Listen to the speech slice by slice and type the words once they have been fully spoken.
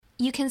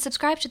You can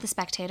subscribe to The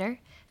Spectator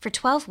for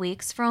 12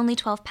 weeks for only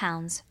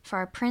 £12 for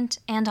our print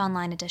and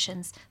online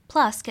editions,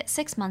 plus get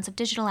 6 months of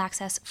digital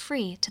access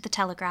free to The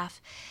Telegraph.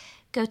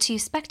 Go to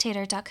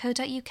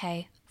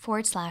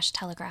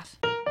spectator.co.uk/telegraph.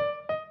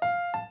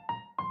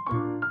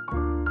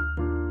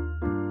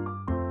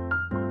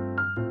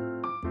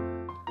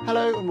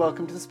 Hello and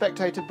welcome to the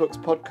Spectator Books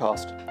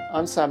podcast.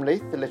 I'm Sam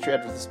Leith, the literary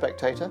editor of The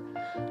Spectator,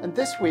 and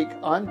this week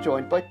I'm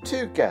joined by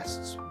two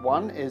guests.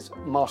 One is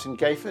Martin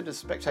Gayford, a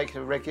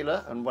Spectator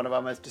regular and one of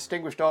our most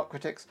distinguished art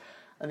critics,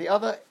 and the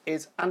other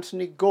is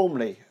Antony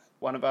Gormley,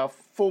 one of our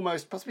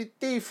foremost, possibly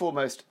the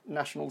foremost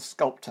national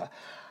sculptor.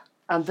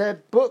 And their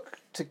book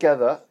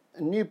together,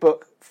 a new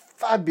book,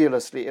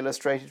 fabulously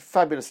illustrated,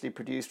 fabulously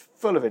produced,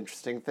 full of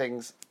interesting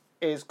things,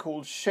 is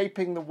called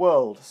Shaping the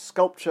World,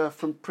 Sculpture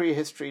from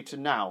Prehistory to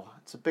Now.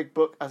 It's a big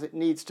book, as it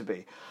needs to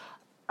be.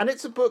 And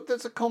it's a book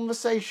that's a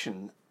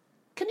conversation.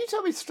 Can you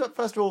tell me,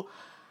 first of all,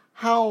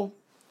 how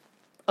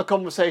a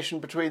conversation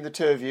between the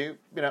two of you,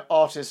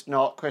 artist and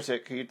art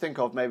critic, who you'd think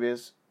of maybe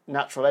as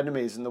natural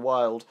enemies in the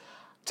wild,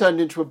 turned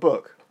into a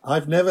book?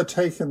 I've never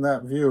taken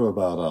that view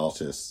about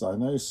artists. I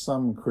know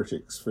some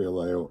critics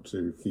feel they ought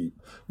to keep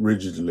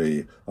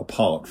rigidly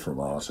apart from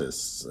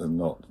artists and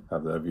not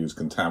have their views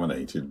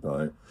contaminated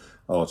by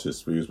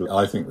artists' views, but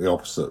I think the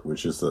opposite,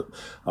 which is that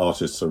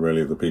artists are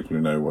really the people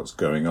who know what's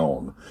going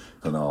on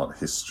in art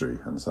history,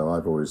 and so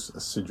I've always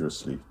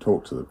assiduously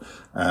talked to them.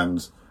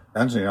 And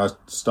Antony and I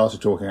started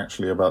talking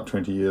actually about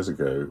 20 years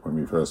ago when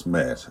we first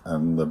met,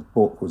 and the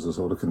book was a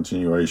sort of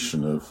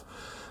continuation of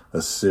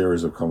a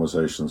series of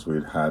conversations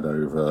we'd had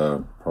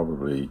over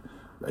probably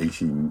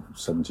 18,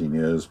 17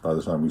 years by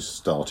the time we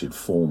started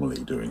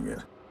formally doing it.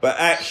 But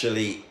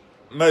actually,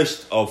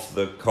 most of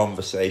the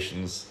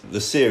conversations,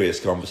 the serious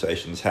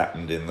conversations,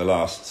 happened in the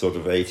last sort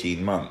of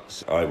 18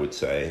 months, I would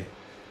say.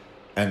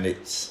 And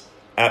it's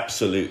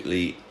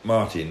absolutely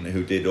Martin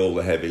who did all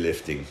the heavy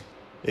lifting.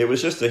 It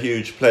was just a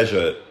huge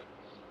pleasure,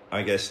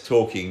 I guess,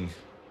 talking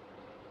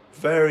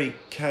very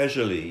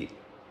casually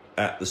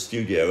at the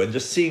studio and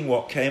just seeing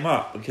what came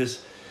up,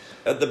 because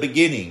at the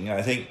beginning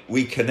I think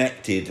we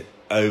connected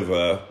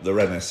over the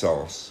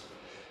Renaissance,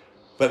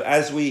 but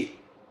as we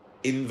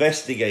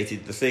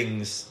investigated the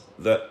things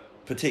that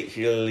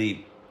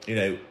particularly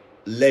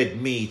led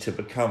me to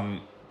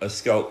become a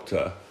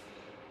sculptor,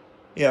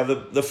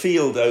 the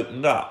field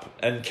opened up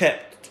and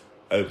kept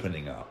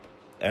opening up.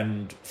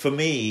 And for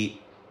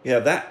me,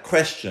 that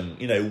question,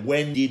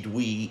 when did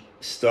we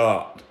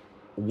start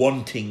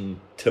wanting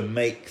to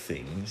make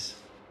things,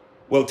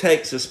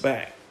 takes us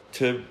back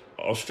to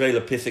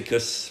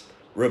Australopithecus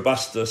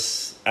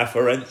robustus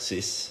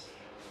afarensis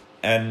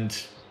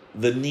and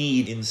the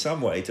need in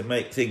some way to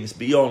make things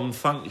beyond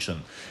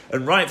function.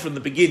 And right from the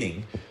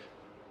beginning,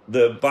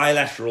 the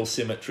bilateral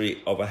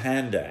symmetry of a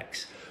hand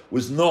axe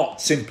was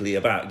not simply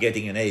about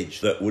getting an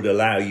edge that would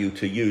allow you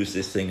to use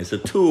this thing as a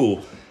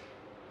tool,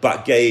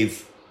 but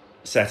gave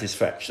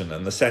satisfaction.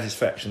 And the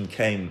satisfaction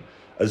came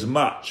as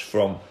much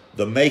from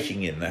the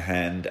making in the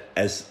hand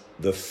as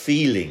the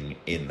feeling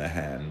in the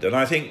hand. And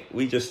I think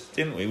we just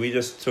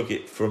took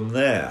it from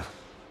there.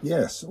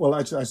 Yes. Well,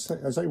 I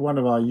say one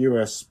of our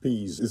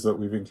USPs is that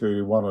we've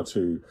included one or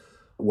two,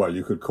 well,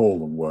 you could call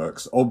them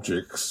works,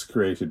 objects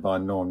created by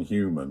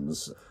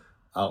non-humans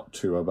up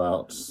to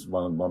about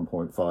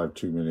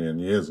 1.5-2 million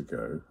years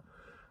ago,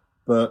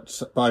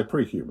 but by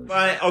pre-humans.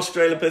 By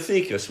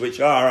Australopithecus,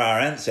 which are our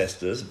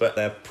ancestors, but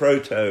they're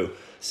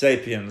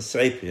proto-sapiens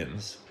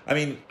sapiens. I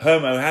mean,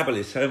 Homo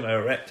habilis, Homo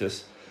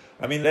erectus,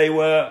 they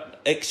were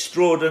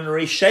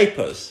extraordinary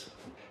shapers.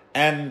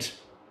 And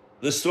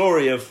the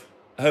story of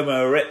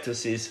Homo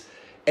erectus'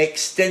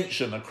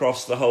 extension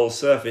across the whole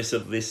surface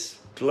of this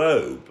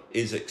globe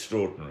is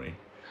extraordinary.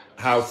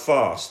 How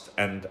fast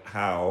and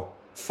how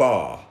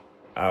far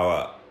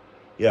our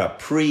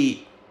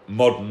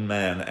pre-modern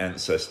man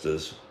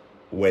ancestors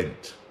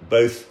went,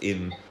 both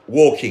in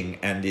walking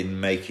and in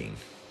making.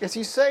 Yes,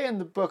 you say in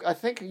the book, I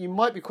think you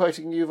might be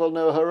quoting Yuval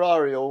Noah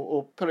Harari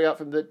or pulling out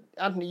from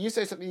Antony, you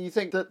say something, you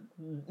think that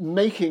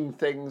making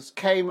things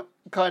came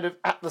kind of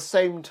at the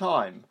same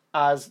time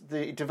as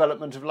the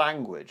development of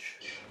language.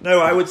 No,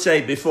 I would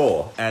say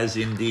before, as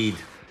indeed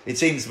it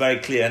seems very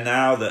clear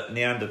now that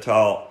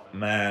Neanderthal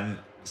man,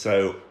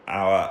 so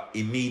our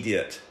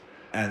immediate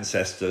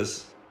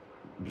ancestors,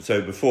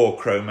 so before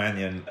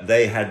Cro-Magnon,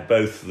 they had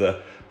both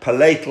the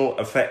palatal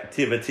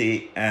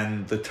effectivity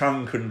and the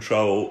tongue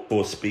control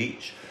for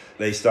speech.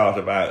 They start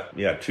about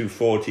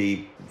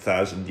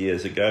 240,000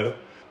 years ago.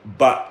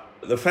 But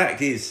the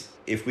fact is,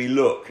 if we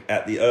look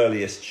at the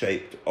earliest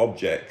shaped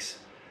objects,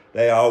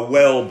 they are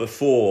well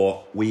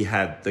before we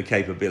had the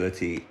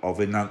capability of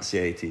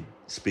enunciated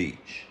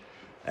speech.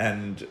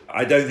 And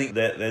I don't think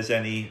that there's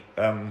any,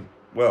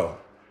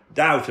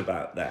 doubt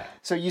about that.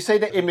 So you say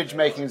that image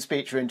making and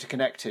speech are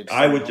interconnected.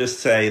 I would just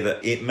say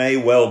that it may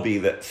well be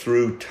that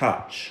through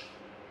touch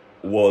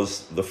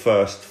was the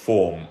first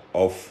form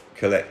of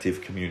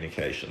collective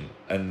communication.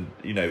 And,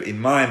 in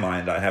my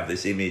mind, I have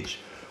this image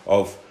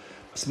of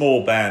a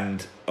small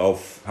band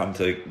of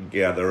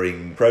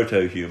hunter-gathering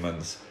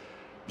proto-humans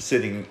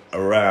sitting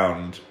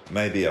around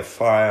maybe a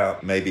fire,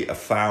 maybe a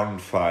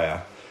found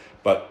fire,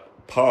 but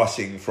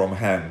passing from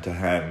hand to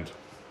hand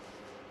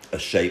a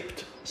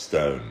shaped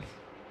stone.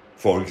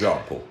 For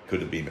example,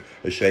 could have been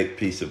a shaped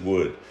piece of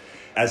wood,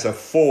 as a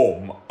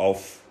form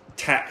of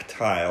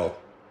tactile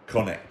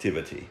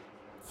connectivity.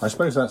 I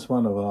suppose that's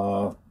one of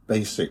our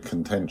basic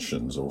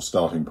contentions or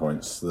starting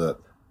points, that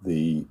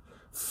the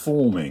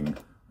forming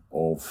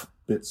of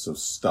bits of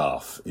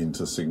stuff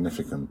into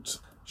significant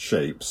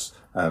shapes,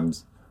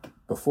 and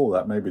before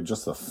that maybe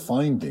just the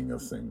finding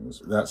of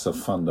things, that's a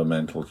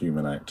fundamental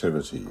human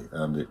activity,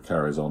 and it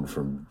carries on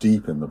from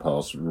deep in the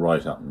past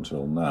right up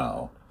until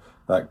now.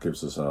 That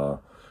gives us our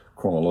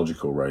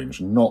chronological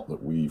range. Not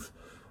that we've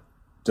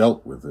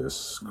dealt with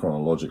this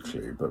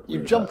chronologically, but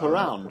you jump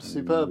around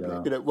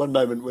superbly. One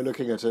moment we're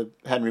looking at a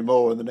Henry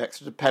Moore, and the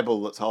next at a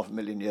pebble that's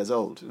 500,000 years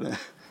old.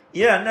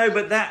 Yeah, no,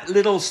 but that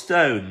little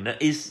stone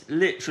is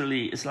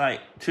literally, it's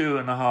like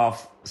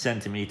 2.5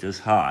 centimetres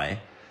high,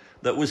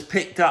 that was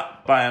picked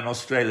up by an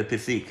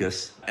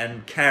Australopithecus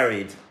and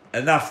carried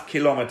enough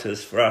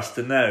kilometres for us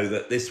to know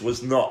that this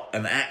was not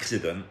an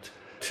accident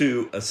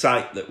to a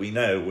site that we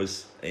know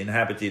was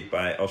inhabited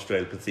by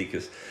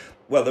Australopithecus.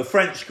 Well, the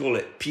French call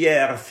it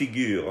pierre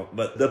figure,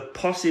 but the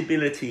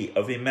possibility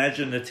of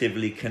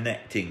imaginatively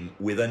connecting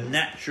with a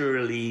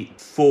naturally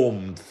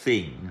formed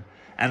thing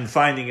and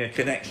finding a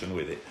connection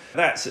with it.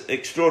 That's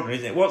extraordinary,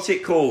 isn't it? What's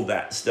it called,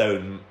 that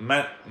stone?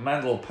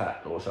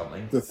 Mandelpat or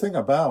something? The thing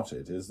about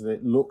it is that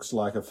it looks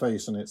like a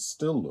face, and it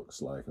still looks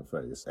like a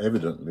face.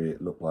 Evidently,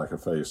 it looked like a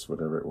face,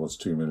 whatever it was,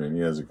 2 million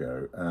years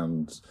ago,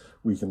 and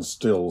we can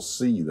still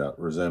see that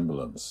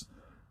resemblance,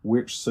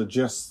 which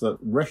suggests that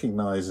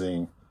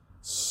recognizing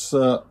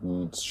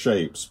certain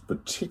shapes,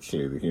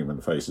 particularly the human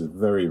face, is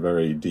very,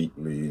 very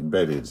deeply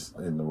embedded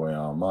in the way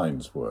our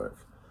minds work.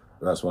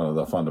 That's one of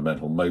the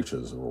fundamental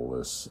motors of all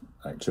this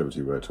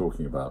activity we're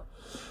talking about.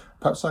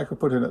 Perhaps I could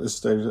put in at this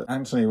stage that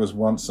Antony was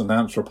once an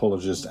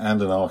anthropologist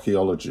and an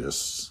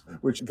archaeologist,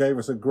 which gave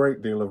us a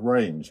great deal of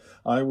range.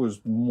 I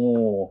was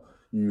more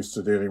used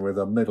to dealing with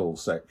a middle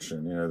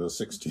section, the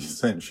 16th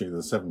century, the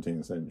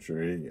 17th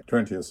century,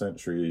 20th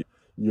century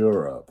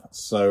Europe.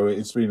 So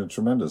it's been a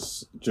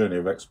tremendous journey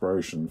of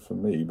exploration for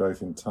me,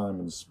 both in time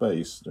and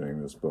space, doing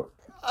this book.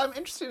 I'm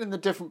interested in the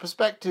different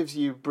perspectives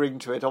you bring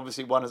to it.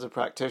 Obviously, one as a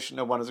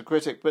practitioner, one as a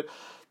critic. But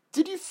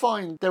did you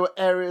find there were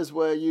areas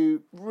where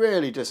you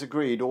really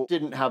disagreed or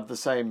didn't have the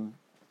same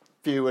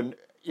view, and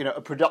a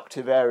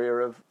productive area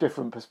of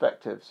different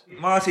perspectives?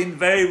 Martin,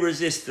 very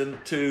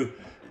resistant to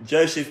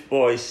Joseph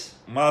Beuys,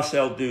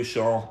 Marcel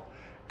Duchamp,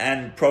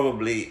 and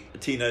probably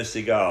Tino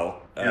Sehgal.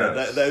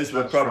 Yes, those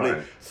were probably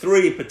right.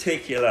 Three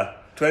particular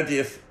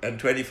 20th and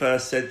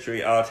 21st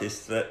century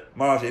artists that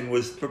Martin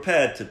was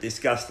prepared to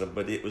discuss them,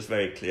 but it was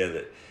very clear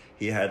that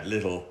he had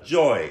little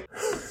joy.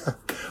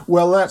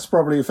 Well, that's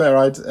probably fair.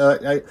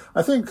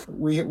 I think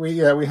we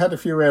had a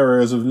few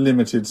areas of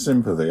limited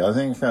sympathy. I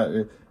think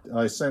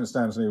I sensed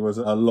Antony was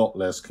a lot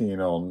less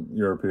keen on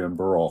European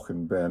Baroque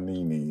and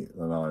Bernini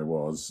than I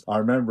was. I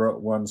remember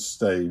at one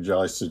stage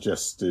I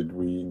suggested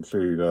we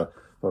include a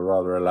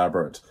rather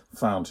elaborate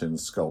fountain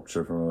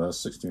sculpture from a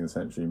 16th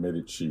century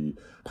Medici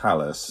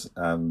palace,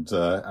 and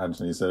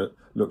Antony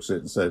looked at it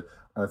and said,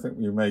 "I think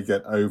you may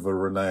get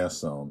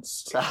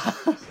over-Renaissanced."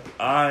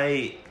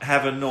 I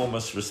have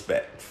enormous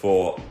respect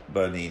for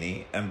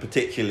Bernini, and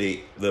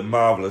particularly the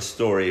marvellous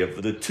story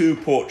of the two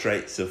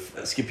portraits of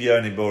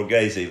Scipione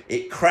Borghese.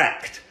 It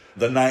cracked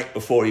the night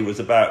before he was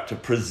about to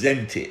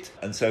present it,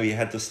 and so he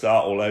had to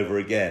start all over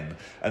again.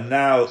 And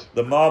now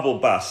the marble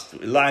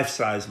bust,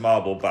 life-size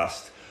marble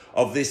bust,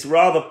 of this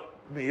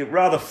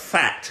rather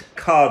fat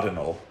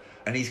cardinal,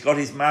 and he's got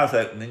his mouth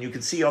open, and you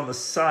can see on the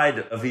side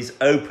of his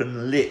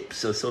open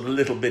lips a sort of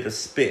little bit of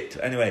spit.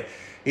 Anyway,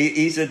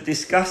 he's a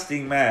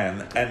disgusting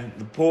man, and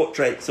the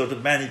portrait sort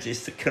of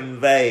manages to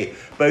convey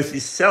both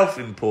his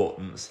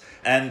self-importance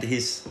and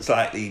his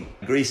slightly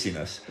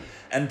greasiness.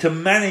 And to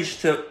manage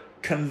to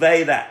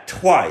convey that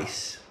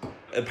twice,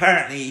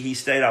 apparently he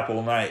stayed up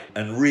all night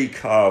and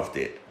recarved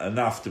it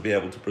enough to be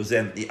able to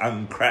present the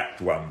uncracked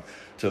one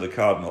to the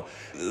cardinal.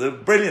 The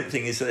brilliant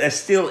thing is that they're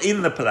still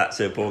in the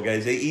Palazzo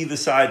Borghese, either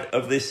side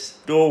of this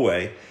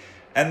doorway,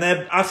 and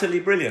they're utterly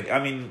brilliant.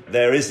 I mean,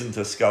 there isn't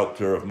a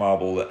sculptor of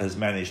marble that has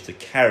managed to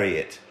carry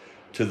it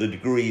to the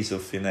degrees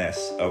of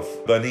finesse of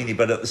Bernini,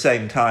 but at the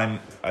same time,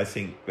 I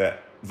think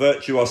that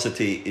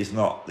virtuosity is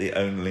not the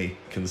only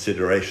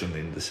consideration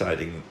in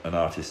deciding an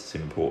artist's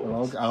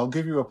importance. Well, I'll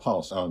give you a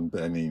pass on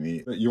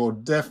Bernini, but you're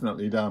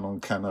definitely down on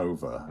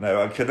Canova.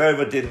 No,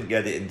 Canova didn't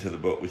get it into the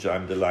book, which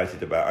I'm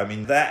delighted about. I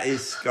mean, that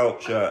is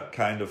sculpture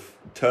kind of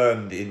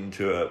turned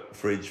into a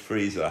fridge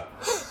freezer.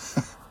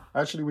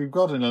 Actually, we've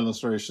got an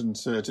illustration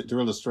to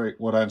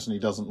illustrate what Antony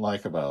doesn't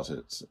like about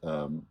it.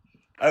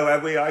 Oh,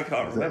 have we? I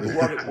can't remember.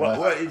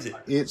 What is it?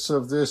 It's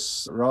of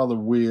this rather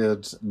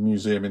weird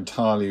museum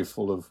entirely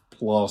full of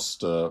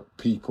plaster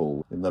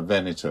people in the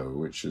Veneto,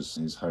 which is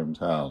his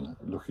hometown,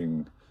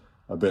 looking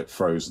a bit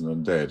frozen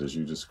and dead, as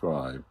you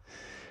describe.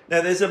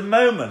 Now, there's a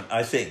moment,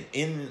 I think,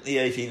 in the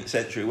 18th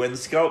century when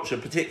sculpture,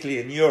 particularly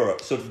in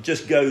Europe, sort of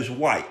just goes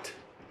white.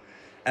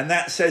 And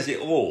that says it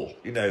all.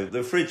 You know,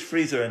 the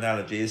fridge-freezer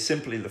analogy is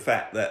simply the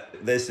fact that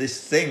there's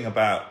this thing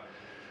about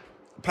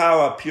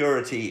power,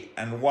 purity,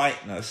 and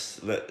whiteness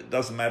that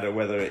doesn't matter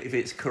whether, if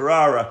it's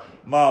Carrara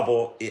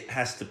marble, it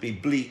has to be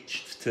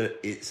bleached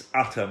to its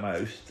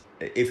uttermost.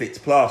 If it's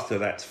plaster,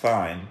 that's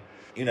fine.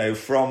 You know,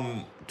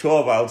 from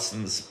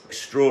Thorvaldsen's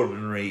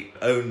extraordinary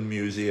own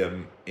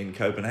museum in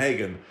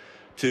Copenhagen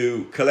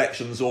to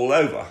collections all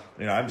over.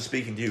 You know, I'm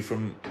speaking to you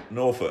from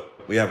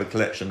Norfolk. We have a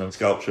collection of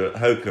sculpture at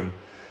Hokum.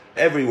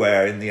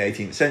 Everywhere in the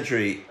 18th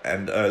century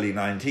and early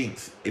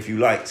 19th, if you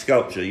liked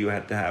sculpture, you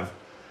had to have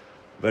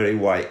very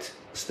white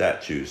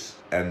statues.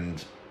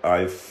 And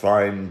I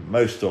find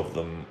most of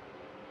them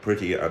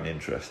pretty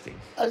uninteresting.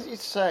 As you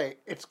say,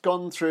 it's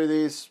gone through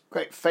these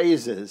great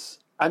phases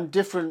and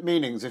different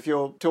meanings. If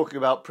you're talking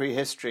about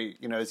prehistory,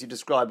 you know, as you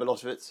describe, a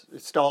lot of it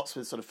starts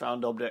with sort of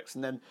found objects,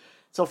 and then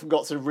it's often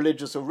got sort of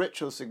religious or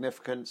ritual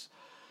significance.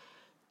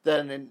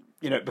 Then,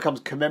 it becomes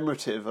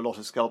commemorative, a lot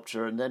of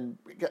sculpture. And then,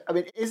 I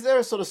mean, is there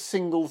a sort of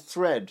single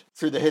thread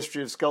through the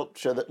history of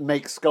sculpture that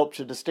makes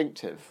sculpture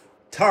distinctive?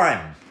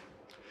 Time.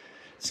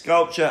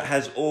 Sculpture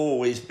has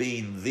always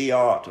been the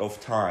art of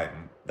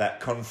time that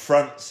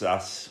confronts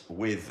us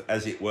with,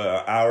 as it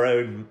were, our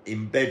own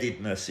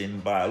embeddedness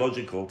in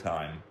biological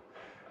time,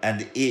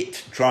 and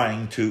it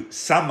trying to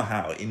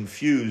somehow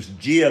infuse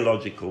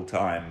geological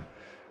time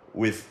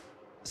with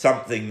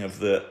something of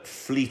the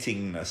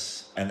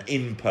fleetingness and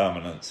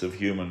impermanence of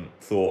human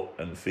thought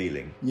and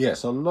feeling.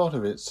 Yes, a lot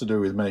of it's to do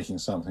with making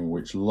something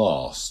which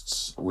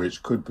lasts,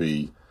 which could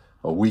be,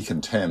 or we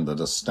contend that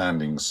a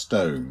standing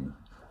stone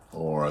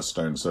or a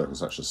stone circle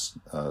such as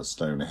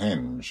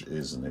Stonehenge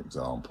is an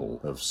example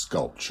of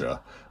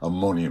sculpture, a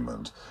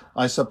monument.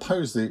 I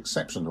suppose the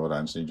exception to what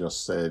Antony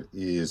just said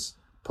is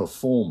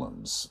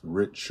performance,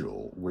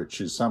 ritual, which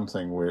is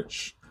something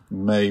which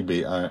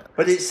maybe...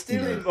 but it's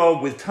still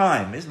involved with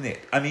time, isn't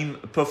it? I mean,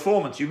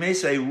 performance, you may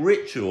say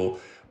ritual,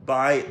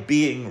 by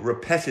being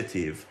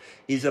repetitive,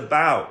 is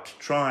about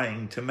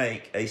trying to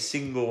make a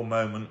single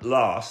moment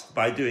last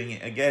by doing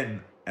it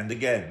again and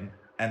again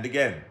and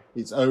again.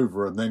 It's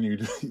over, and then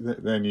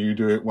you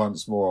do it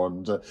once more,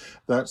 and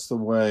that's the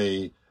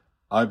way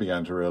I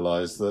began to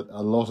realise that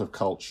a lot of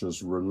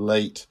cultures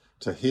relate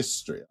to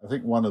history. I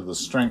think one of the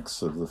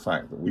strengths of the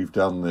fact that we've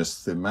done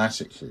this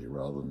thematically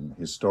rather than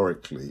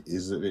historically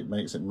is that it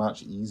makes it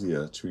much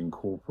easier to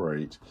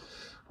incorporate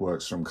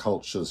works from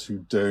cultures who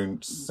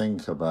don't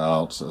think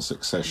about a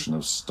succession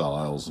of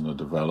styles and a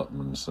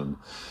development and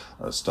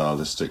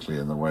stylistically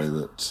in the way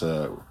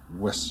that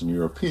Western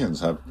Europeans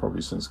have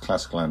probably since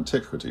classical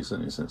antiquity,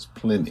 certainly since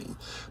Pliny.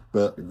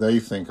 But they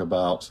think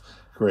about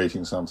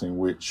creating something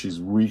which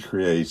is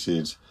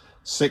recreated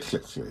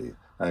cyclically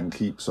and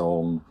keeps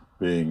on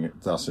being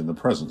thus in the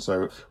present.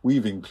 So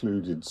we've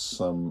included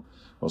some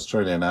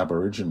Australian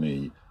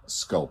Aborigine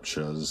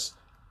sculptures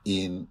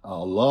in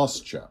our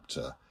last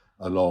chapter,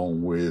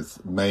 along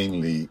with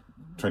mainly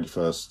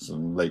 21st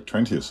and late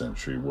 20th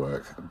century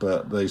work,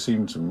 but they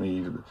seem to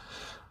me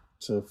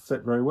to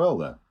fit very well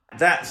there.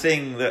 That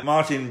thing that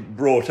Martin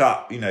brought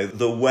up,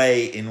 the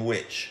way in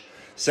which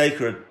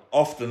sacred,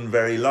 often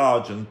very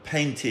large and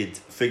painted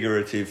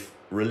figurative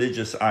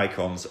religious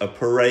icons are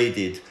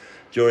paraded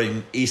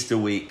during Easter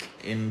week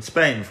in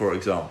Spain, for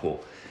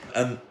example.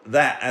 And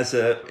that as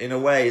in a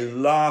way,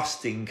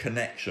 lasting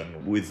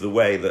connection with the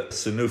way that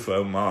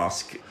Senufo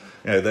mask.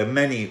 There are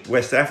many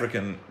West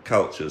African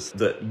cultures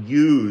that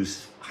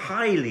use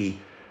highly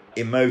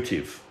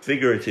emotive,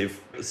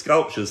 figurative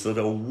sculptures that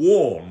are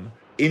worn,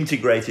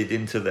 integrated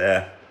into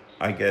their,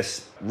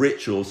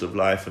 rituals of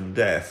life and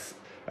death.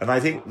 And I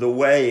think the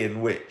way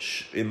in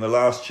which, in the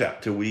last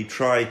chapter, we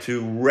try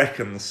to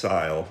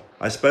reconcile,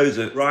 I suppose,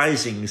 a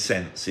rising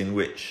sense in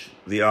which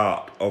the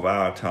art of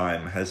our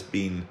time has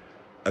been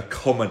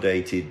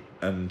accommodated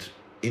and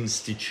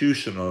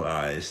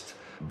institutionalized,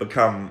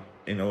 become,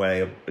 in a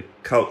way, a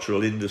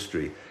cultural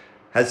industry,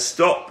 has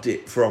stopped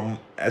it from,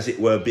 as it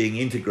were, being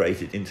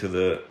integrated into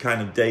the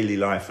kind of daily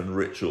life and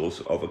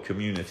rituals of a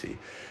community.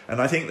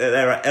 And I think that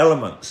there are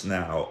elements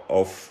now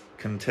of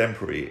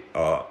contemporary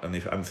art, and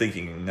if I'm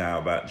thinking now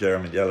about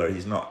Jeremy Deller,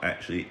 he's not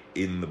actually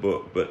in the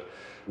book, but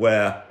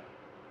where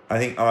I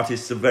think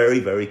artists are very,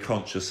 very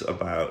conscious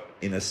about,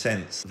 in a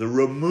sense, the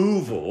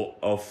removal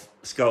of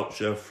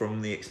sculpture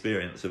from the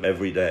experience of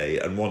every day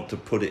and want to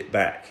put it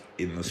back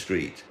in the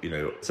street,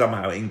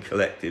 somehow in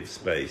collective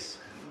space.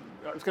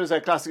 I was going to say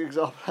a classic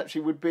example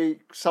actually would be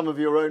some of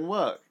your own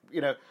work.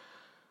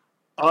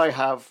 I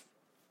have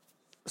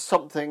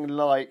something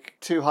like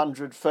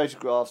 200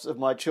 photographs of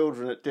my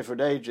children at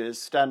different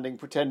ages standing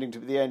pretending to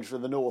be the Angel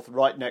of the North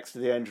right next to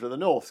the Angel of the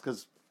North,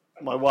 because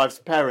my wife's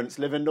parents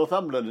live in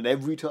Northumberland, and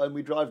every time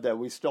we drive there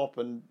we stop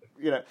and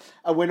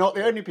and we're not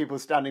the only people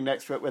standing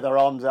next to it with our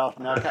arms out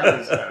and our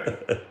cameras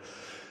going.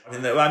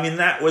 I mean,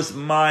 that was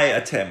my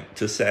attempt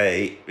to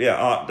say,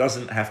 art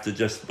doesn't have to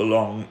just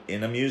belong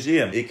in a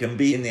museum. It can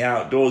be in the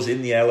outdoors,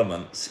 in the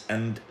elements,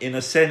 and in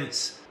a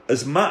sense,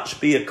 as much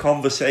be a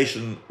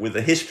conversation with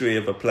the history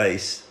of a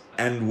place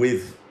and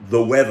with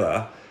the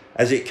weather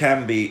as it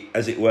can be,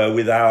 as it were,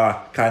 with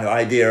our kind of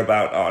idea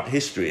about art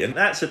history. And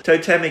that's a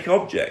totemic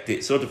object.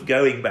 It's sort of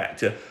going back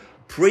to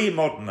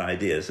pre-modern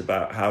ideas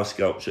about how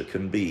sculpture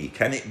can be.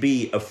 Can it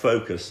be a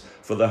focus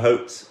for the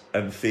hopes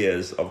and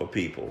fears of a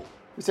people?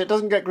 So it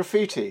doesn't get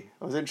graffiti.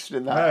 I was interested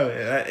in that. No,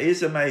 that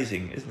is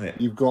amazing, isn't it?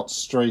 You've got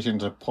straight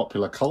into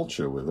popular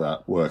culture with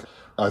that work.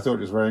 I thought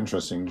it was very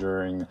interesting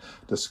during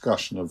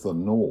discussion of the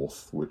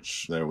North,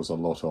 which there was a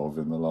lot of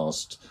in the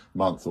last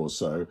month or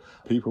so.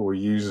 People were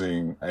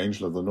using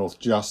Angel of the North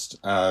just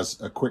as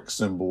a quick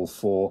symbol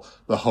for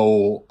the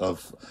whole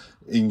of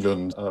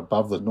England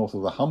above the north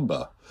of the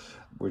Humber,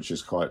 which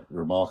is quite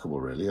remarkable,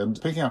 really.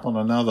 And picking up on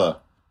another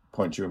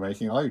point you were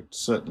making, I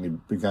certainly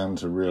began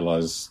to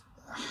realise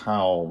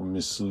how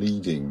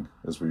misleading,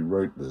 as we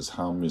wrote this,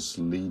 how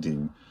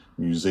misleading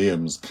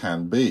museums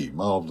can be,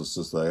 marvellous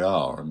as they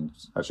are. And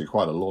actually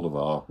quite a lot of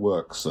our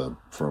works are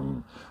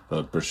from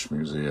the British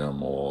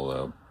Museum or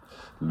the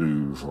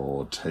Louvre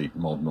or Tate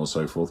Modern or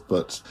so forth.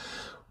 But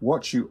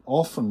what you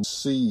often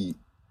see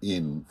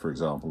in, for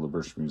example, the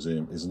British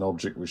Museum is an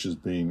object which has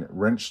been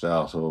wrenched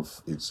out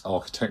of its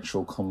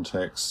architectural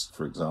context.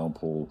 For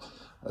example,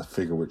 a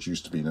figure which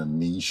used to be in a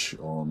niche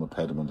or on the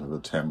pediment of a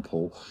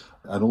temple,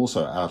 and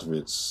also out of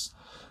its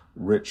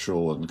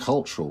ritual and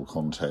cultural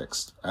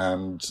context.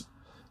 And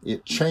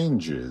it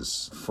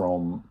changes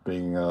from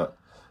being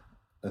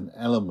an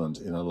element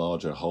in a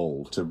larger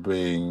whole to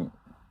being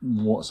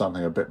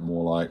something a bit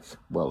more like,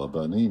 well, a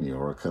Bernini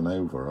or a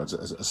Canova,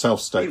 a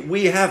self-statement.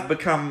 We have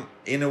become,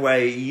 in a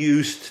way,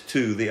 used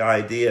to the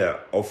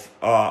idea of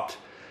art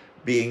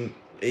being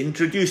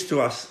introduced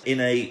to us in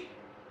a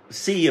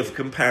sea of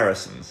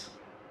comparisons.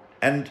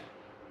 And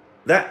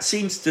that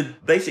seems to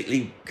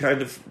basically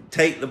kind of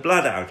take the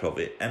blood out of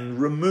it and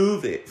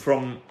remove it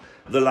from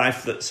the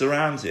life that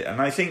surrounds it.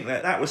 And I think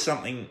that was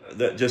something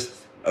that just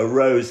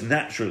arose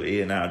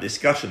naturally in our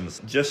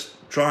discussions,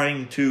 just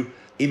trying to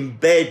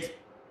embed,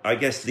 I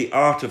guess, the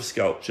art of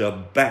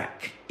sculpture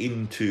back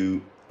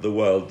into the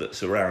world that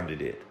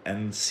surrounded it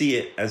and see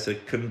it as a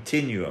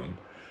continuum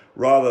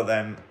rather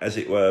than, as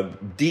it were,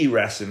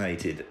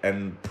 deracinated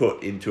and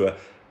put into a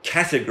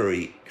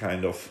category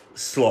kind of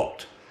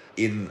slot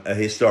in a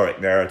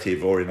historic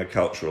narrative or in a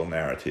cultural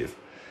narrative.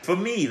 For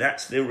me,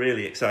 that's the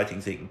really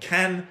exciting thing.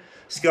 Can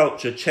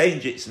sculpture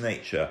change its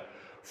nature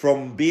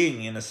from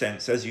being, in a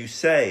sense, as you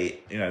say,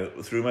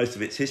 through most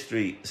of its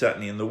history,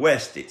 certainly in the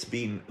West, it's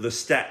been the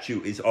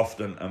statue is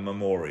often a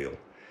memorial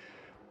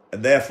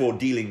and therefore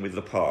dealing with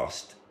the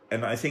past.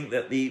 And I think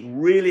that the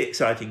really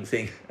exciting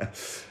thing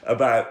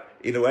about,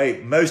 in a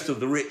way, most of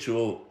the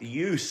ritual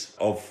use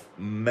of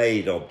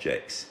made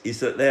objects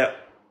is that they're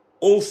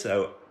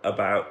also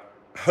about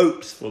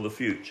hopes for the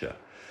future.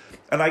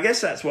 And I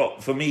guess that's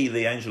what, for me,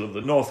 the Angel of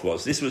the North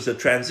was. This was a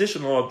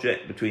transitional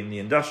object between the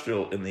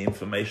industrial and the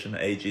information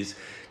ages.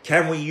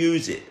 Can we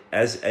use it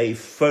as a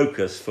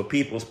focus for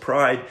people's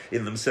pride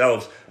in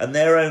themselves and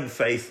their own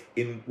faith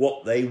in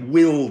what they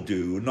will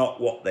do,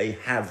 not what they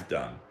have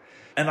done?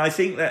 And I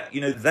think that,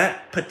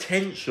 that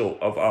potential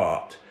of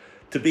art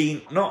to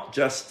be not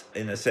just,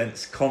 in a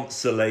sense,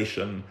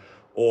 consolation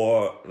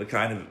or the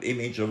kind of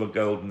image of a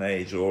golden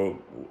age or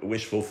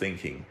wishful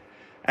thinking,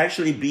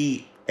 actually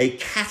be a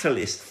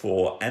catalyst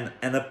for and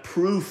a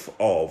proof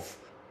of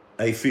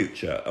a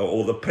future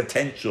or the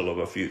potential of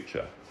a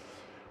future.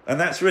 And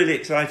that's really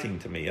exciting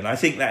to me. And I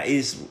think that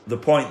is the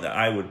point that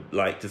I would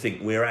like to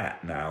think we're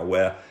at now,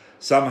 where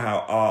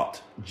somehow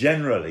art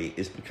generally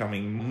is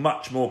becoming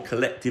much more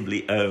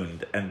collectively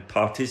owned and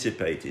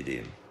participated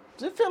in.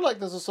 Does it feel like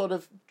there's a sort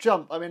of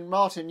jump? I mean,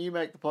 Martin, you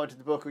make the point in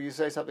the book, or you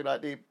say something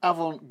like the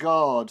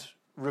avant-garde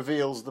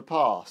reveals the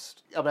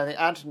past. I mean, I think,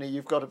 Antony,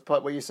 you've got a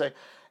point where you say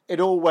it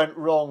all went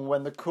wrong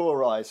when the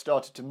chori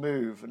started to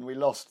move and we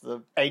lost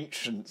the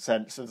ancient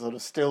sense of sort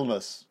of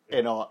stillness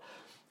in art.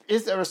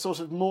 Is there a sort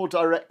of more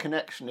direct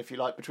connection, if you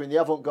like, between the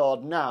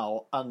avant-garde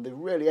now and the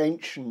really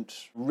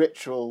ancient,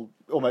 ritual,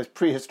 almost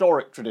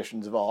prehistoric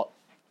traditions of art,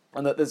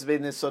 and that there's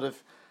been this sort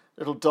of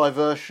little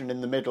diversion in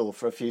the middle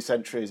for a few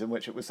centuries in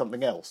which it was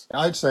something else?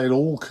 I'd say it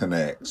all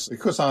connects.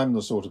 Because I'm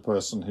the sort of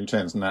person who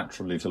tends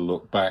naturally to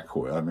look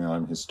backward, I mean,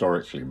 I'm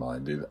historically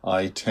minded,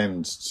 I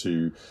tend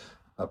to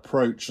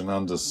approach and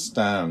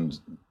understand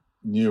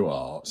new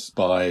art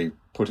by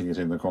putting it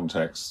in the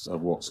context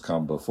of what's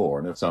come before.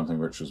 And if something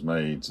which was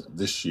made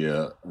this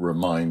year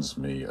reminds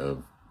me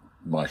of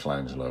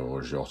Michelangelo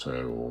or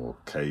Giotto or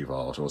cave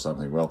art or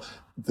something, well,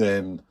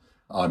 then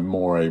I'm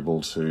more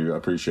able to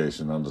appreciate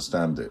and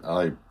understand it.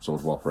 I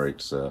sort of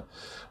operate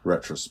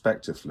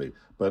retrospectively.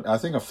 But I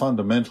think a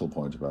fundamental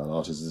point about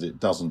art is that it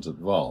doesn't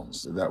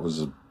advance. That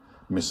was a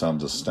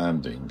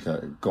misunderstanding.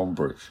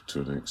 Gombrich,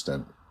 to an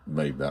extent,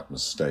 made that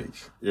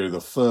mistake. The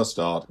first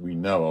art we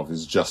know of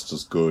is just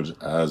as good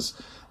as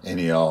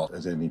any art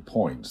at any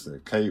point. The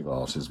cave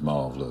art is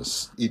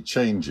marvellous. It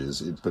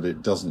changes, but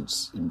it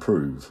doesn't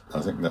improve.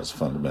 I think that's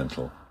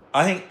fundamental.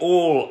 I think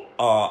all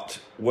art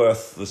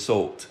worth the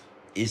salt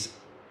is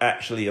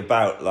actually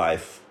about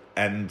life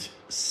and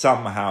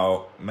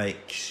somehow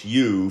makes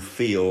you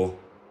feel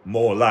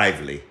more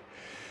lively.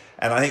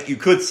 And I think you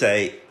could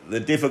say the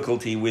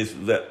difficulty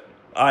with that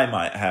I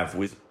might have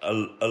with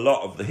a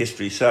lot of the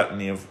history,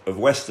 certainly of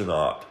Western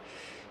art,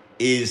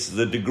 is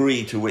the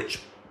degree to which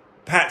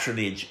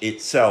patronage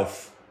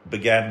itself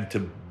began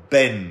to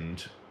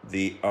bend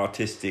the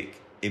artistic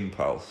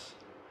impulse.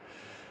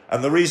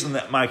 And the reason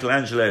that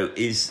Michelangelo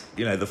is,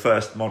 the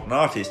first modern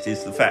artist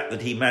is the fact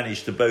that he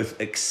managed to both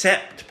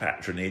accept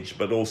patronage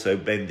but also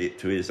bend it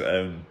to his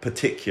own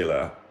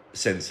particular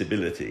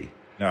sensibility.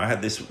 Now, I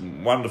had this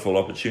wonderful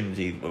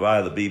opportunity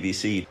via the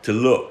BBC to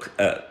look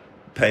at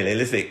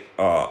Paleolithic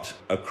art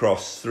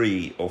across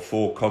 3 or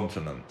 4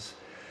 continents.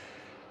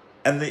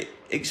 And the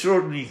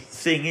extraordinary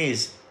thing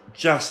is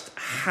just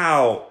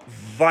how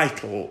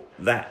vital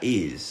that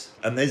is.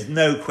 And there's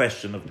no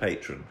question of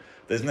patron.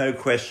 There's no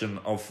question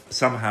of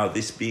somehow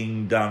this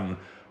being done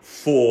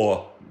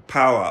for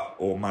power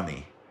or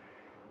money.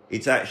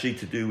 It's actually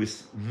to do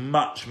with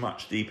much,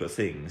 much deeper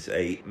things,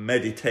 a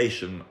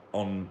meditation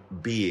on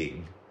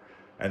being.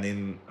 And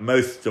in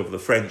most of the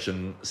French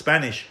and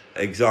Spanish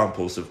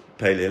examples of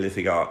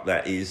Paleolithic art,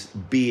 that is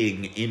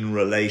being in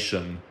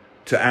relation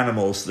to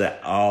animals that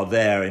are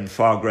there in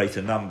far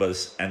greater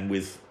numbers and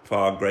with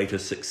far greater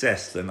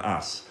success than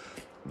us,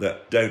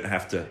 that don't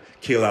have to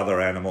kill other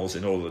animals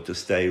in order to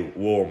stay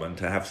warm and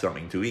to have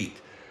something to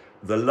eat.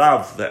 The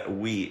love that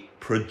we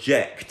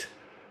project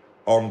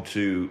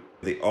onto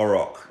the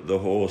auroch, the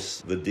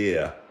horse, the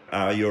deer,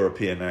 our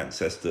European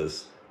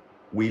ancestors,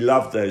 we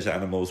loved those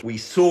animals. We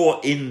saw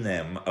in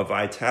them a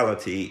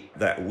vitality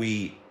that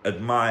we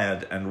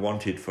admired and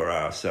wanted for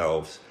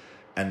ourselves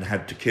and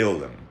had to kill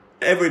them.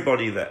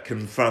 Everybody that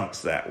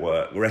confronts that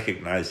work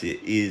recognizes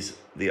it is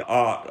the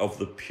art of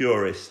the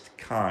purest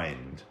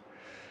kind.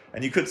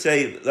 And you could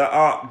say that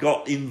art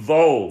got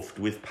involved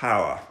with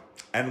power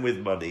and with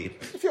money.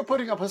 If you're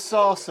putting up a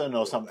sarsen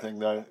or something,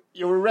 though,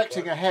 you're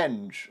erecting a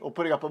henge or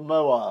putting up a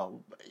moa,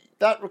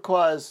 that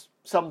requires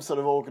some sort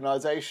of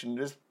organisation.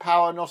 Is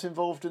power not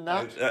involved in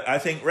that? I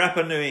think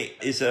Rapa Nui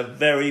is a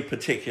very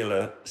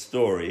particular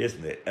story,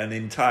 isn't it? An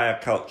entire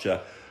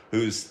culture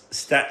whose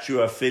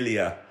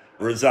statuophilia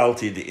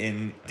resulted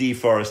in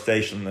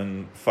deforestation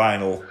and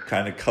final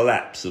kind of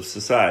collapse of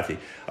society.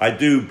 I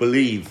do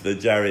believe the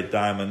Jared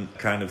Diamond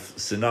kind of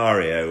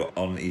scenario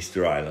on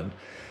Easter Island.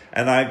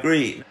 And I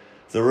agree,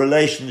 the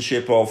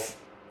relationship of,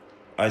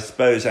 I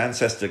suppose,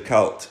 ancestor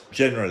cult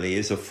generally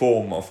is a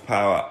form of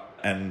power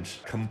and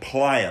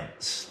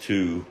compliance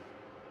to,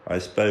 I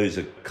suppose,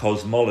 a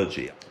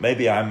cosmology.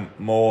 Maybe I'm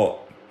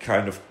more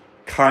kind of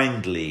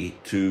kindly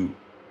to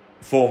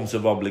forms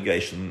of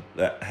obligation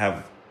that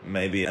have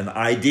maybe an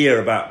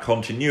idea about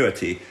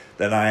continuity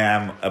than I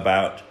am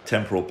about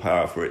temporal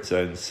power for its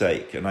own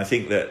sake. And I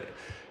think that,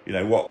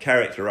 what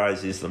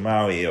characterizes the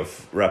Maui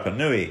of Rapa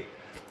Nui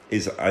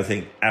is, I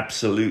think,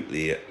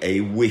 absolutely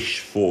a wish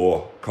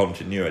for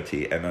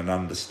continuity and an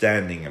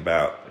understanding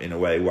about, in a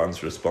way,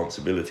 one's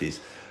responsibilities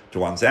to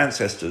one's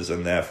ancestors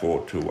and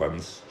therefore to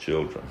one's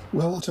children.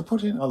 Well, to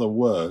put in other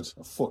words,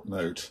 a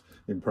footnote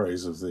in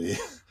praise of the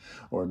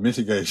or a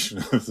mitigation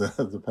of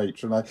the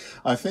patron.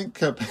 I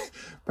think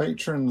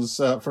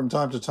patrons from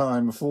time to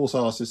time force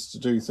artists to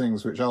do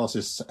things which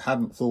artists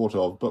hadn't thought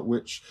of, but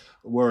which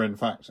were in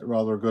fact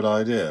rather a good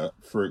idea.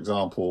 For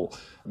example,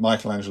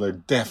 Michelangelo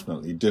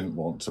definitely didn't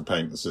want to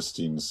paint the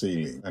Sistine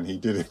ceiling, and he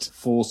did it,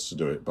 forced to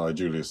do it by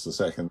Julius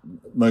II.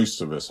 Most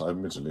of us,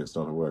 admittedly it's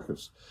not a work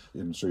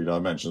in 3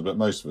 dimensions, but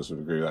most of us would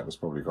agree that was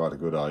probably quite a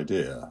good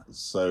idea.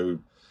 So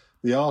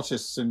the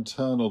artist's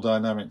internal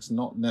dynamics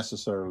not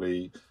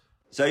necessarily...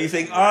 So you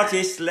think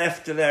artists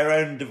left to their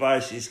own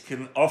devices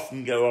can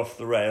often go off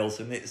the rails,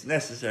 and it's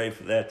necessary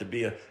for there to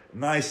be a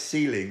nice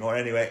ceiling, or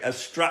anyway, a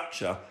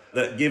structure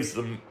that gives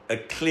them a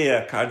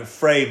clear kind of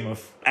frame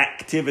of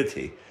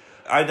activity.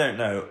 I don't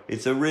know.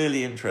 It's a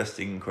really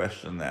interesting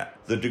question, that.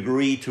 The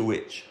degree to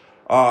which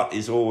art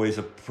is always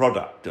a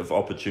product of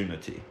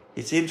opportunity.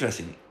 It's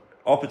interesting.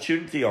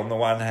 Opportunity on the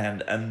one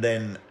hand, and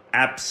then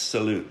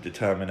absolute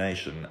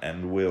determination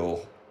and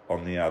will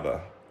on the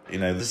other.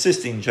 The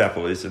Sistine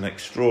Chapel is an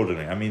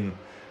extraordinary...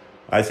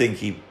 I think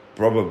he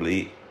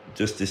probably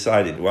just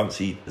decided once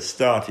he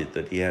started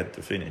that he had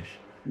to finish.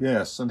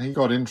 Yes, and he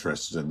got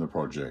interested in the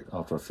project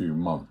after a few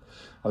months.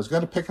 I was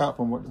going to pick up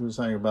on what you were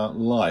saying about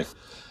life.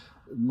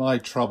 My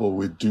trouble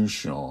with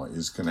Duchamp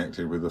is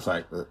connected with the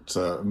fact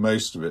that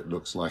most of it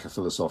looks like a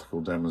philosophical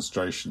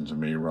demonstration to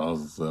me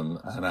rather than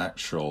an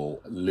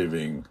actual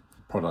living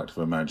product of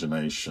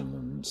imagination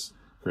and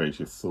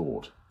creative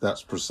thought.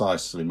 That's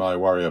precisely my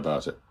worry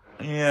about it.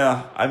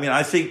 Yeah,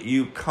 I think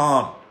you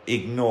can't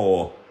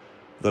ignore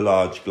the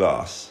large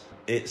glass.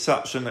 It's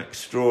such an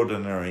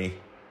extraordinary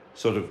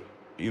sort of,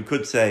 you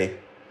could say,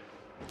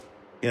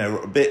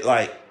 a bit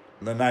like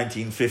the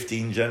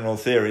 1915 general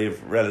theory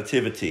of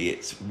relativity.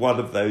 It's one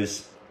of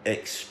those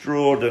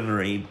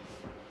extraordinary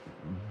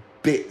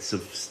bits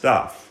of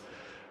stuff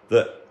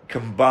that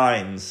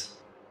combines,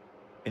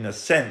 in a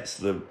sense,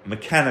 the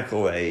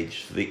mechanical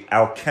age, the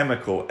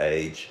alchemical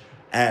age,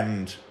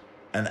 and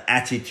an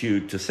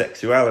attitude to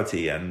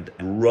sexuality and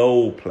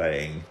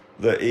role-playing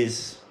that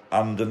is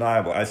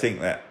undeniable. I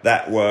think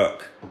that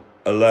work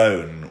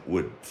alone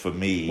would, for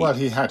me... Well,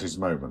 he had his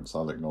moments,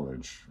 I'll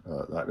acknowledge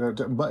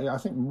that. But I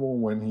think more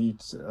when he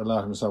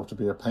allowed himself to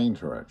be a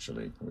painter,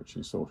 actually, which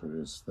he sort of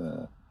is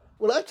there.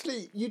 Well,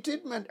 actually, you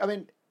did mention... I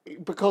mean,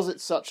 because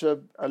it's such a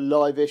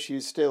live issue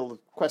still, the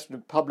question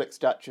of public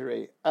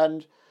statuary.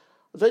 And I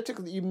was very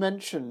tickled that you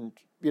mentioned,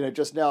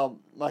 just now,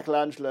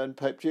 Michelangelo and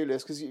Pope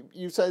Julius, because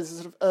you say this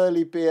is sort of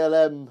early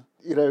BLM,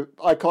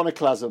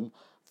 iconoclasm,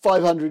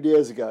 500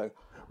 years ago.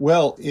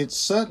 Well, it's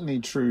certainly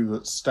true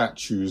that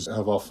statues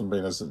have often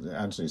been, as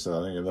Antony said,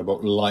 I think in the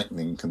book,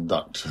 lightning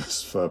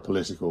conductors for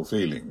political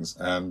feelings.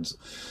 And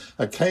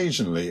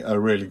occasionally a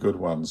really good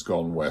one's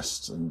gone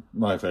west. And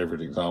my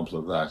favourite example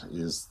of that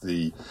is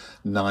the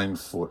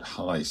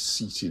 9-foot-high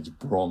seated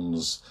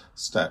bronze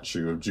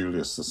statue of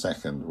Julius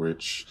II,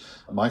 which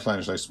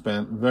Michelangelo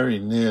spent very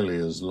nearly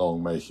as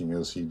long making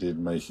as he did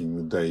making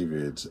the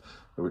David,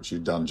 which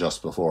he'd done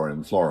just before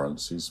in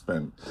Florence. He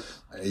spent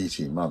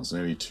 18 months,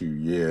 nearly 2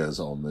 years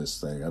on this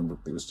thing, and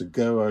it was to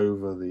go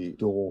over the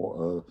door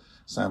of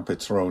San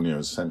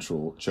Petronio's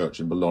central church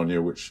in Bologna,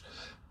 which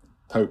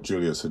Pope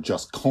Julius had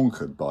just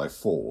conquered by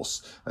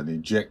force and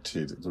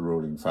ejected the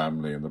ruling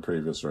family in the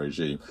previous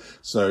regime.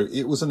 So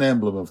it was an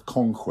emblem of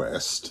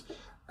conquest,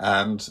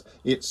 and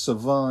it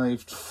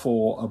survived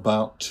for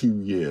about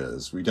 2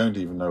 years. We don't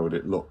even know what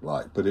it looked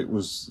like, but it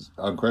was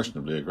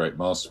unquestionably a great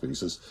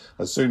masterpiece.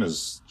 As soon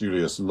as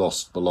Julius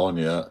lost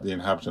Bologna, the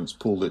inhabitants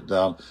pulled it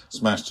down,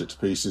 smashed it to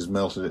pieces,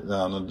 melted it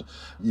down, and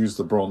used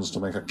the bronze to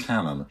make a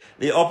cannon.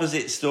 The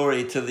opposite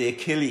story to the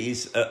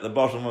Achilles at the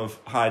bottom of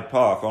Hyde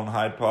Park, on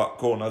Hyde Park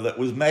Corner, that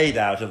was made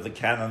out of the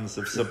cannons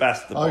of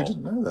Sebastopol. Oh, I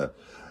didn't know that.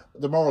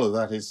 The moral of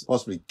that is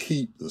possibly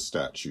keep the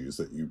statues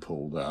that you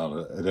pull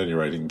down, at any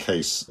rate, in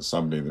case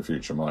somebody in the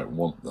future might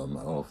want them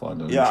or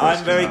find them interesting. Yeah,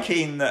 I'm very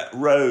keen that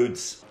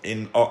Rhodes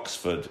in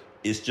Oxford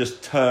is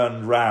just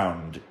turned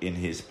round in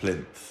his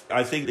plinth.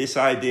 I think this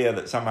idea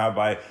that somehow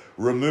by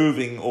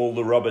removing all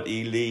the Robert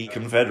E. Lee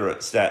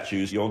Confederate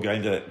statues, you're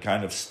going to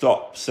kind of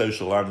stop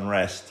social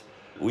unrest.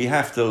 We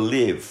have to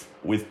live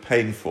with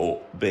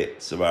painful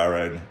bits of our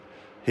own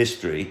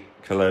history,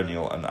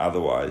 colonial and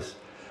otherwise.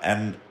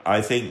 And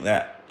I think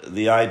that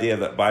the idea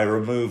that by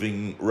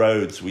removing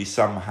Rhodes we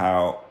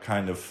somehow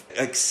kind of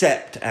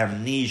accept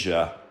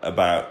amnesia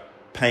about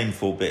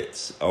painful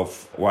bits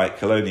of white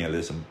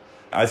colonialism.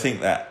 I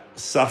think that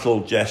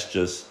subtle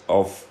gestures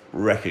of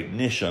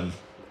recognition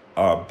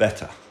are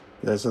better.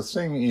 There's a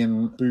thing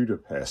in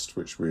Budapest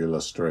which we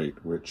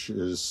illustrate, which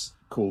is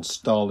called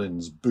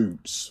Stalin's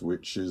Boots,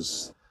 which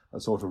is a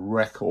sort of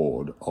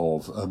record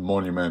of a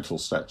monumental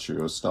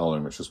statue of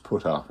Stalin, which was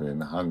put up in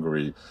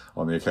Hungary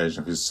on the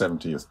occasion of his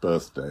 70th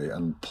birthday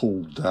and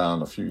pulled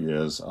down a few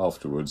years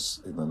afterwards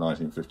in the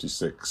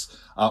 1956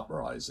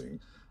 uprising.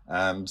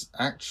 And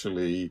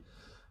actually,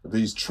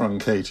 these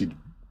truncated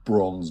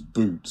bronze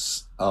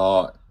boots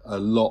are a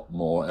lot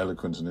more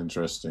eloquent and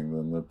interesting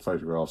than the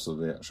photographs of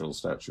the actual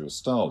statue of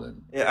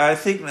Stalin. Yeah, I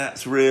think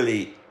that's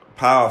really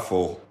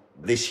powerful.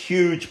 This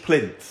huge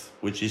plinth,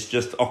 which is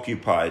just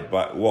occupied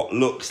by what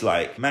looks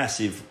like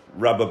massive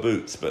rubber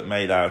boots but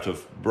made out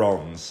of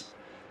bronze.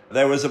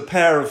 There was a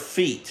pair of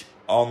feet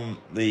on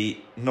the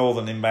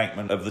northern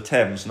embankment of the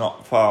Thames,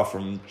 not far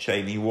from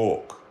Cheyne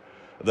Walk,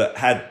 that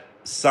had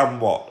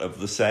somewhat of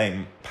the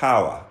same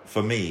power,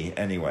 for me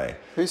anyway.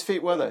 Whose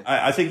feet were they?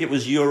 I think it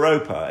was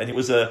Europa, and it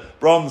was a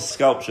bronze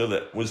sculpture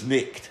that was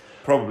nicked,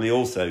 probably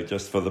also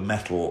just for the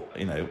metal,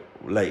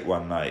 late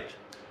one night.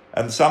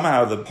 And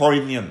somehow the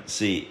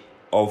poignancy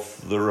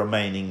of the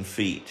remaining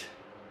feet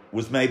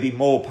was maybe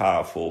more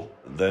powerful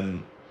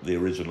than the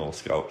original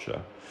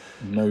sculpture.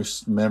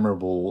 Most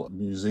memorable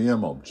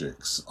museum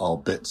objects are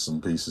bits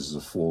and pieces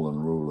of fallen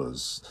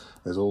rulers.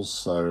 There's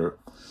also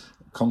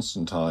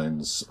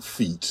Constantine's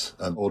feet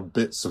and odd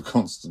bits of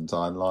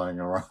Constantine lying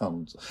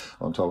around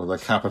on top of the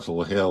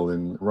Capitol Hill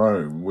in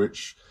Rome,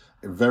 which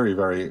are very,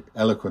 very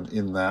eloquent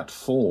in that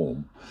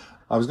form.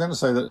 I was going to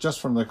say that just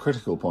from the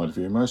critical point of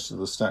view, most of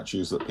the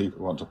statues that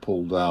people want to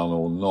pull down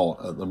or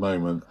not at the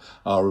moment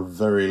are of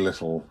very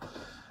little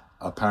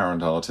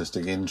apparent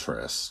artistic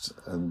interest.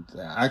 And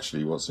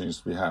actually what seems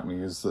to be happening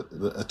is that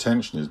the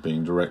attention is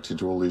being directed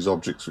to all these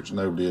objects which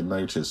nobody had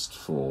noticed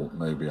for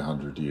maybe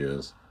 100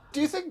 years.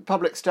 Do you think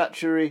public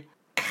statuary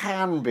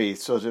can be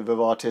sort of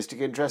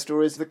artistic interest,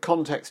 or is the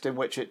context in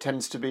which it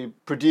tends to be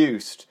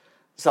produced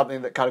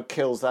something that kind of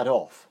kills that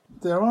off?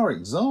 There are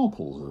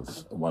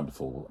examples of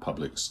wonderful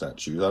public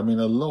statues. I mean,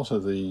 a lot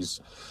of these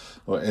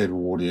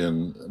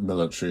Edwardian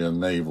military and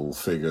naval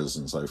figures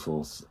and so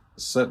forth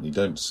certainly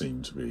don't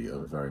seem to be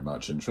of very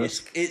much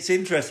interest. It's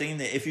interesting,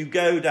 isn't it? If you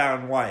go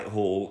down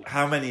Whitehall,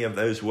 how many of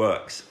those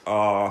works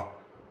are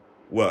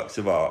works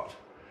of art?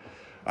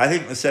 I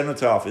think the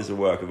cenotaph is a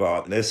work of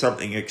art. There's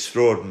something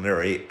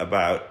extraordinary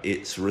about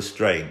its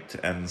restraint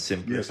and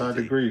simplicity. Yes, I'd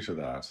agree to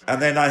that.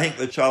 And then I think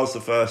that Charles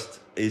I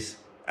is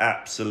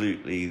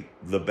absolutely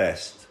the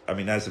best. I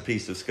mean, as a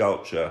piece of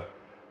sculpture,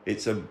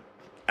 it's a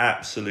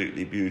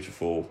absolutely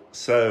beautiful,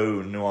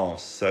 so nuanced,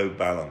 so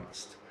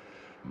balanced.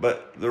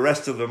 But the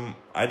rest of them,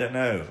 I don't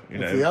know.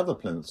 The other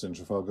plinths in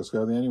Trafalgar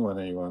Square, the only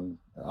one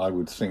I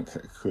would think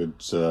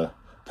could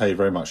pay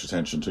very much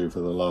attention to for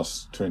the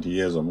last 20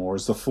 years or more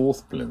is the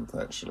fourth plinth,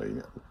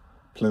 actually.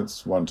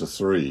 Plinths 1 to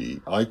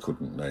 3, I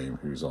couldn't name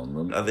who's on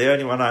them. The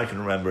only one I can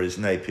remember is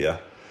Napier,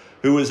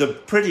 who was a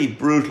pretty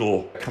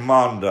brutal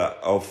commander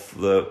of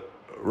the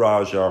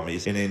Raj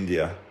armies in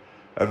India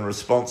and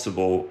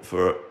responsible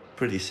for a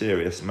pretty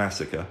serious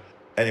massacre.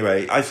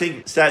 Anyway, I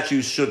think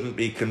statues shouldn't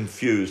be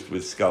confused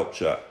with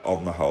sculpture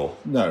on the whole.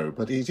 No,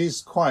 but it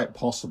is quite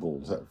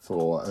possible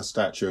for a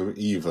statue,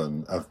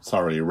 even a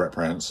thoroughly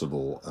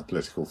reprehensible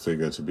political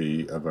figure, to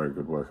be a very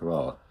good work of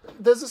art.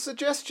 There's a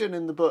suggestion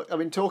in the book,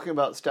 talking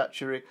about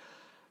statuary,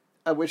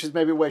 which is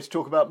maybe a way to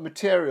talk about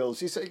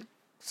materials. You say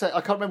I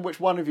can't remember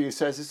which one of you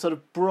says it's sort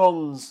of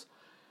bronze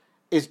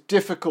is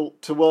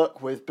difficult to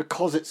work with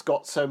because it's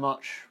got so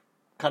much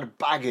kind of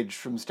baggage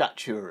from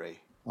statuary.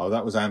 Oh,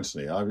 that was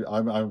Antony.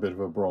 I'm a bit of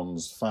a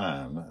bronze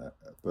fan,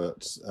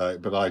 but I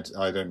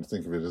don't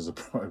think of it as a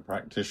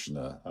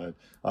practitioner.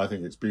 I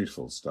think it's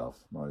beautiful stuff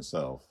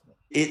myself.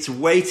 It's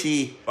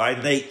weighty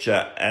by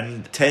nature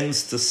and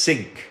tends to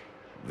sink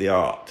the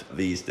art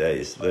these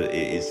days that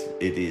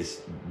it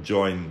is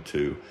joined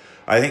to.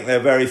 I think there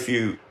are very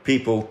few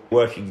people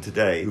working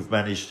today who've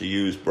managed to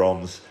use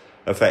bronze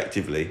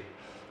effectively.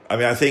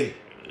 I think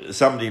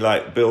somebody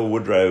like Bill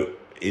Woodrow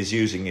is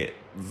using it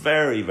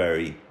very,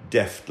 very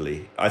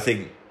deftly. I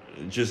think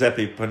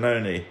Giuseppe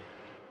Pannoni,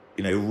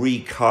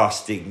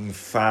 recasting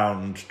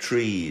found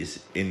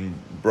trees in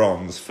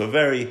bronze for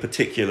very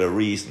particular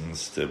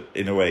reasons to,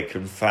 in a way,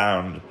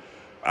 confound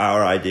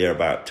our idea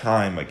about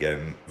time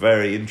again.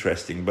 Very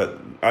interesting, but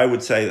I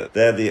would say that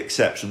they're the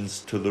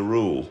exceptions to the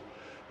rule.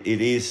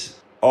 It is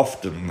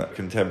often that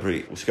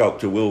contemporary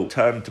sculptor will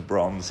turn to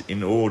bronze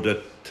in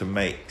order to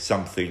make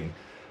something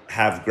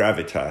have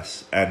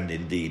gravitas and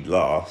indeed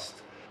last,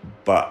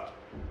 but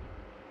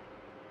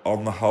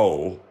on the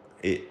whole,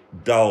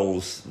 it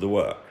dulls the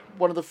work.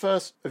 One of the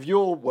first of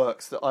your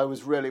works that I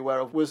was really aware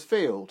of was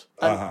Field.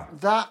 And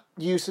that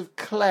use of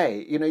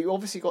clay, you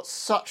obviously got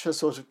such a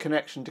sort of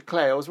connection to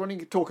clay. I was wondering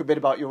if you could talk a bit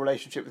about your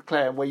relationship with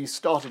clay and where you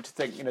started to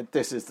think,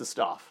 this is the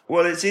stuff.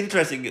 Well, it's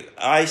interesting.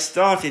 I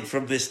started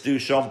from this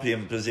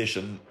Duchampian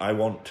position. I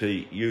want to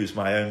use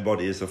my own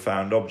body as a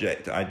found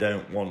object. I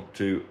don't want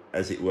to,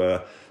 as it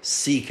were,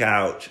 seek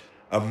out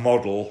a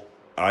model.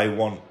 I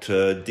want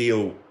to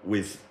deal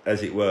with,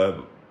 as it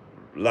were,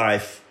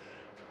 life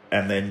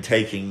and then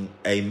taking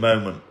a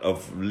moment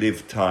of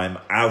lived time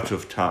out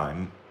of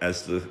time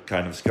as the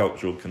kind of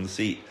sculptural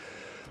conceit.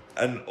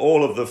 And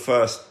all of the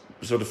first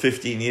sort of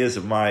 15 years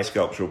of my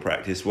sculptural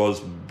practice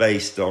was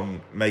based on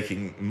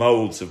making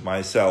moulds of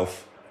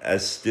myself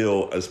as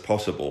still as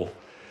possible.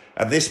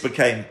 And this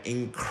became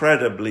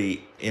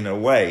incredibly, in a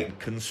way,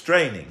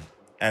 constraining.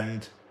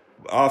 And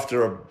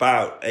after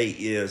about 8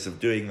 years of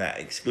doing that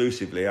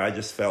exclusively, I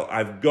just felt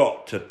I've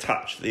got to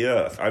touch the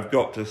earth. I've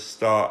got to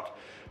start,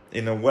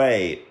 in a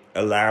way,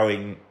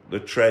 allowing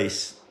the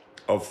trace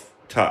of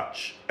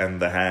touch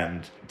and the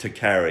hand to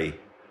carry.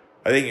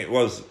 I think it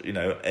was,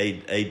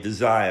 a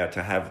desire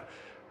to have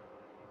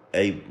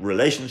a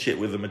relationship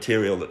with the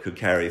material that could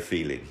carry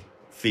feeling.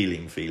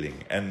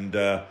 And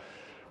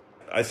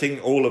I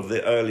think all of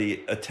the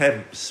early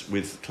attempts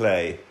with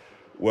clay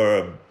were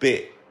a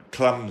bit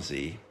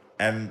clumsy.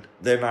 And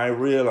then I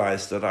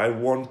realized that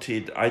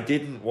I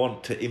didn't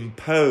want to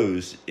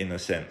impose, in a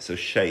sense, a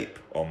shape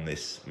on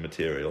this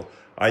material.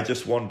 I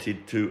just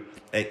wanted to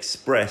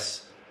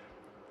express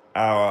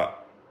our,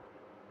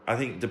 I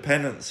think,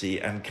 dependency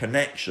and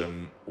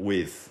connection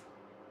with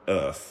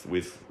earth,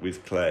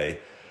 with clay,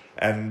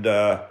 and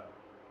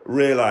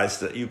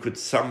realized that you could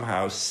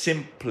somehow,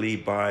 simply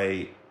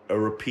by a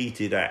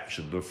repeated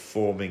action of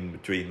forming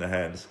between the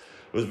hands,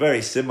 it was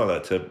very similar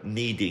to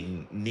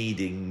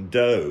kneading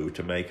dough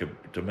to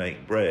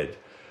make bread,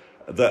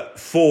 that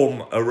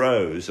form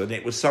arose, and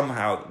it was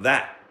somehow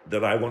that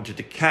I wanted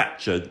to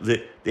capture,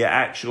 the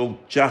actual,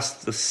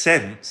 just the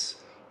sense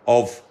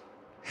of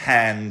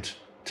hand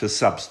to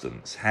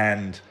substance,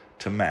 hand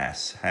to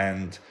mass,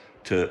 hand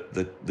to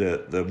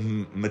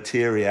the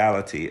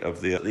materiality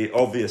of the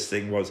obvious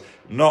thing was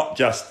not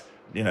just,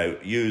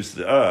 use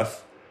the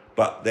earth,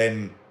 but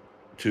then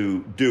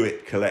to do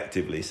it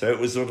collectively. So it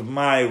was sort of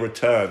my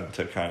return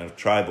to kind of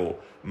tribal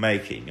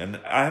making. And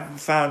I haven't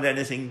found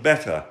anything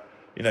better.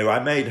 I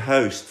made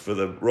Host for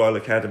the Royal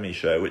Academy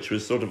show, which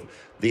was sort of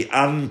the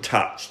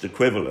untouched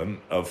equivalent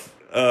of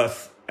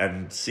earth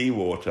and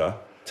seawater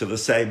to the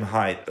same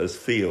height as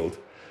Field.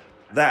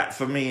 That,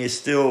 for me, is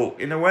still,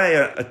 in a way,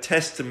 a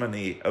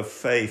testimony of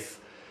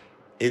faith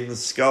in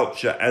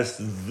sculpture as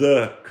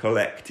the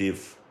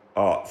collective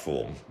art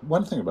form.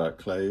 One thing about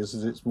clay is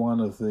that it's one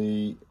of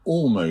the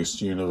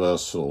almost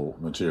universal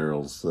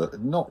materials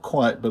that not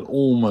quite, but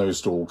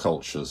almost all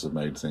cultures have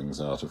made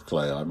things out of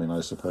clay. I mean, I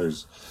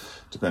suppose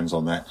it depends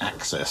on their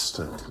access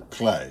to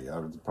clay.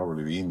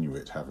 Probably the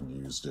Inuit haven't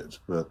used it,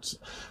 but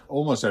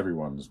almost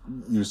everyone's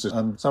used it.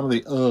 And some of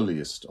the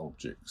earliest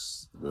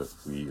objects that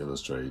we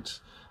illustrate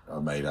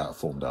are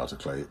formed out of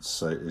clay.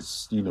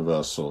 It's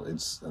universal,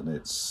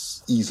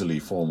 it's easily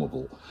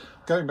formable.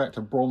 Going back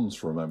to bronze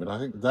for a moment, I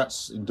think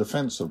that's, in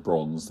defence of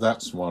bronze,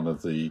 that's one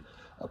of the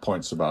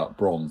points about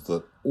bronze,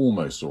 that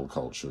almost all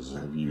cultures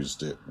have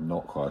used it,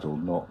 not quite all,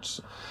 not,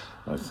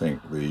 I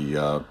think,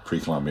 the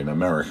pre-Columbian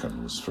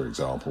Americans, for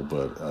example,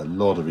 but a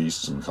lot of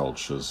Eastern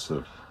cultures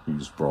have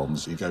used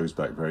bronze. It goes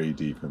back very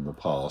deep in the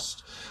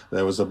past.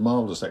 There was a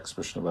marvellous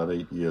exhibition about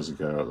 8 years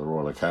ago at the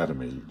Royal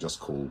Academy just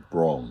called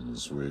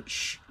Bronze,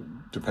 which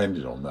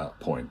depended on that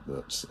point,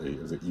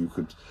 that you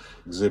could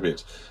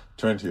exhibit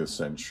 20th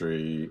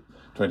century,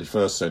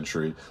 21st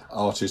century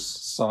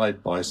artists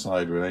side by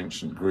side with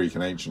ancient Greek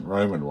and ancient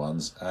Roman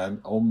ones, and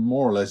on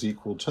more or less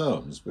equal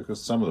terms,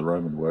 because some of the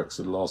Roman works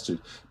had lasted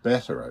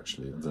better,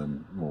 actually,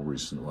 than more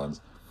recent ones.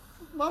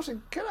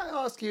 Martin, can I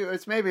ask you,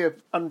 it's maybe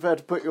unfair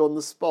to put you on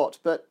the spot,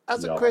 but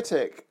as a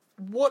critic,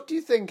 what do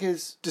you think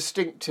is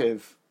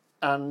distinctive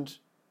and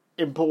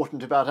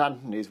important about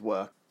Antony's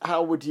work?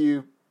 How would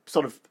you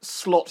sort of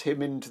slot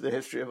him into the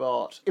history of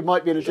art? It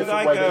might be in a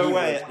different way. Should I go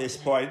away at this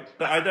point?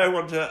 But I don't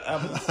want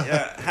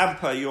to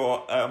hamper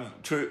your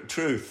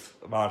truth,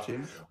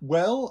 Martin.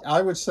 Well,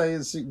 I would say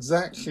it's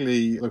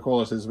exactly the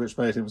qualities which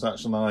made him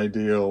such an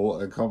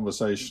ideal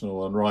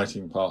conversational and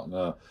writing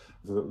partner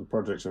for the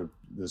project of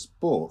this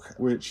book,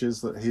 which is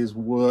that his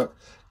work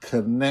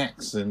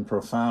connects in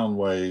profound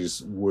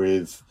ways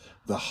with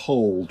the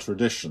whole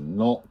tradition,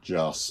 not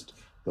just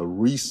the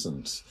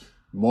recent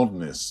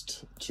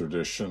modernist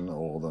tradition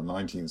or the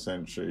 19th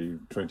century,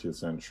 20th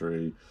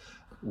century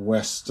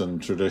Western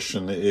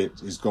tradition. It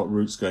has got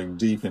roots going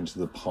deep into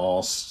the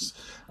past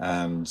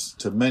and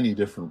to many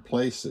different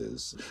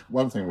places.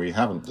 One thing we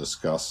haven't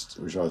discussed,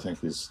 which I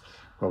think is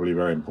probably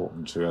very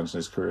important to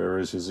Antony's career,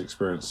 is his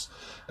experience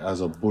as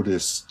a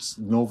Buddhist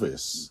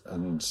novice,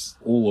 and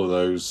all of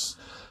those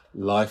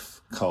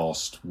life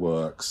cast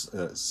works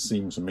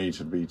seem to me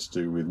to be to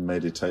do with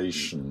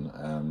meditation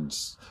and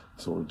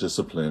sort of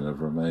discipline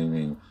of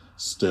remaining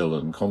still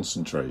and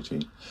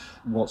concentrating.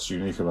 What's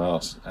unique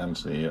about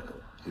Antony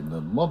in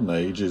the modern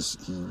age is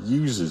he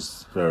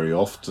uses very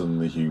often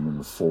the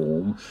human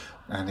form,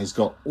 and he's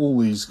got all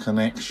these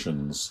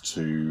connections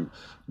to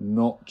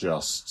not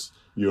just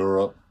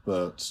Europe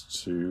but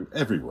to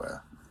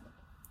everywhere.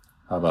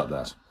 How about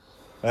that?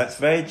 That's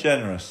very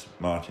generous,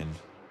 Martin.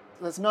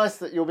 It's nice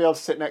that you'll be able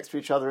to sit next to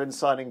each other in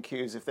signing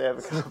queues if they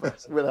ever come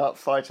without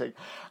fighting.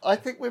 I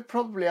think we're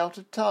probably out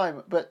of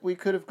time, but we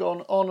could have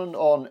gone on and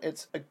on.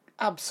 It's an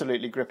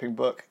absolutely gripping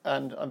book,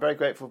 and I'm very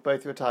grateful for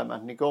both your time,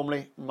 Antony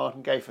Gormley and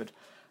Martin Gayford.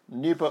 The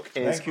new book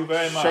is Thank you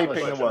very much.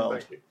 Shaping the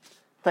World.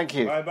 Thank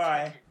you.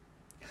 Bye-bye.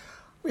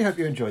 We hope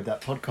you enjoyed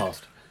that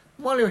podcast.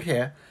 While you're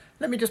here,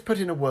 let me just put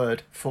in a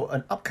word for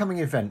an upcoming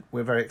event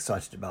we're very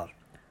excited about.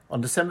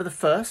 On December the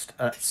 1st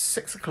at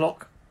 6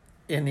 o'clock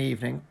in the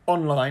evening,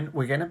 online,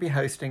 we're going to be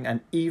hosting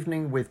an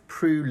evening with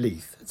Prue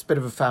Leith. It's a bit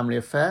of a family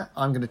affair.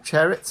 I'm going to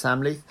chair it,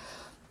 Sam Leith.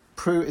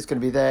 Prue is going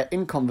to be there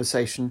in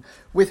conversation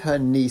with her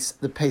niece,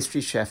 the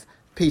pastry chef,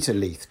 Peter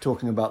Leith,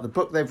 talking about the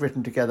book they've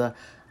written together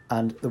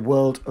and the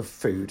world of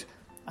food.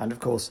 And of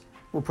course,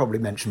 we'll probably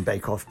mention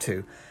Bake Off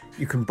too.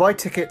 You can buy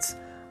tickets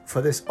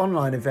for this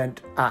online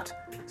event at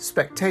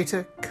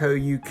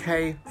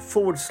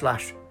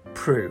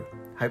spectator.co.uk/Prue.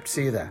 Hope to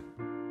see you there.